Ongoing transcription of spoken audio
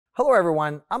Hello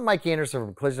everyone, I'm Mike Anderson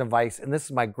from Collision Advice, and this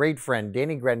is my great friend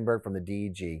Danny Gredenberg from the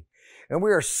DEG. And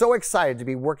we are so excited to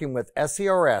be working with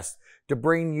SCRS to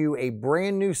bring you a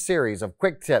brand new series of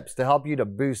quick tips to help you to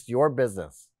boost your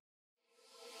business.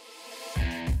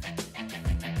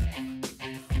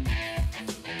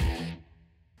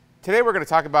 Today we're going to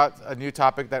talk about a new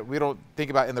topic that we don't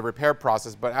think about in the repair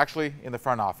process, but actually in the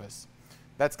front office.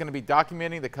 That's going to be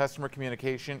documenting the customer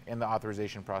communication in the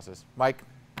authorization process. Mike,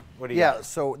 what do you got?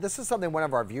 So this is something one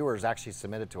of our viewers actually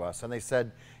submitted to us, and they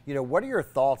said, what are your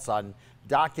thoughts on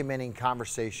documenting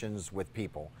conversations with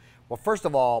people? Well, first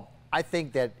of all, I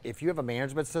think that if you have a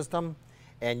management system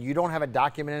and you don't have it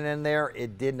documented in there,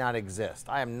 it did not exist.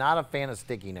 I am not a fan of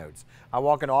sticky notes. I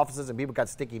walk in offices and people got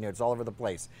sticky notes all over the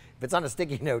place. If it's on a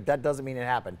sticky note, that doesn't mean it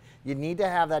happened. You need to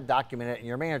have that documented in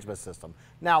your management system.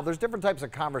 Now, there's different types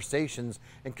of conversations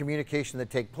and communication that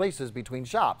take places between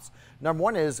shops. Number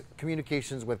one is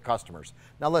communications with customers.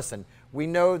 Now listen, we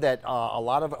know that a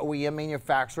lot of OEM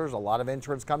manufacturers, a lot of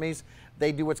insurance companies,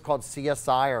 they do what's called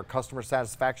CSI or Customer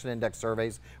Satisfaction Index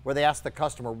surveys, where they ask the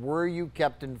customer, were you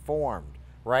kept informed?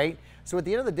 Right? So at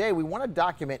the end of the day, we want to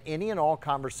document any and all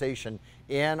conversation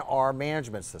in our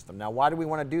management system. Now, why do we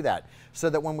want to do that? So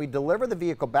that when we deliver the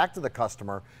vehicle back to the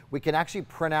customer, we can actually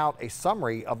print out a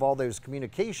summary of all those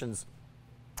communications,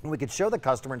 and we could show the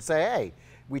customer and say, hey,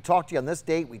 we talked to you on this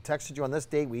date, we texted you on this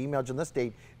date, we emailed you on this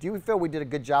date. Do you feel we did a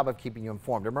good job of keeping you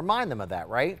informed? And remind them of that,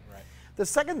 right? The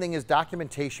second thing is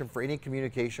documentation for any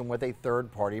communication with a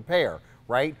third-party payer,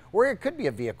 right? Or it could be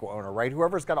a vehicle owner, right?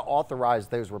 Whoever's got to authorize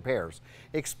those repairs,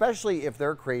 especially if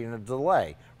they're creating a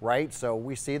delay, right? So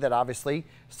we see that obviously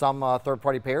some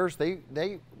third-party payers, they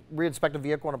re-inspect a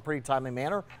vehicle in a pretty timely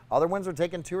manner. Other ones are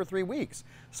taking 2 or 3 weeks.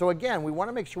 So again, we want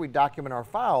to make sure we document our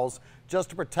files just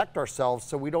to protect ourselves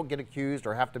so we don't get accused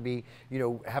or have to be,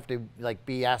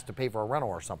 be asked to pay for a rental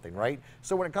or something, right?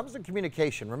 So when it comes to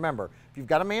communication, remember, if you've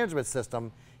got a management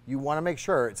system, you want to make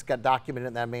sure it's got documented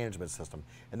in that management system.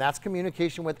 And that's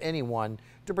communication with anyone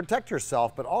to protect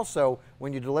yourself, but also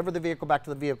when you deliver the vehicle back to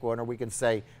the vehicle owner, we can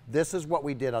say, this is what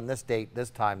we did on this date, this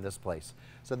time, this place.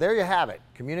 So there you have it.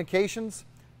 Communications,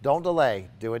 don't delay,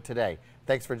 do it today.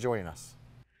 Thanks for joining us.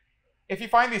 If you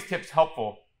find these tips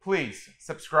helpful, please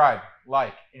subscribe,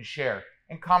 like, and share,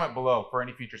 and comment below for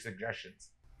any future suggestions.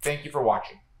 Thank you for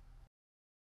watching.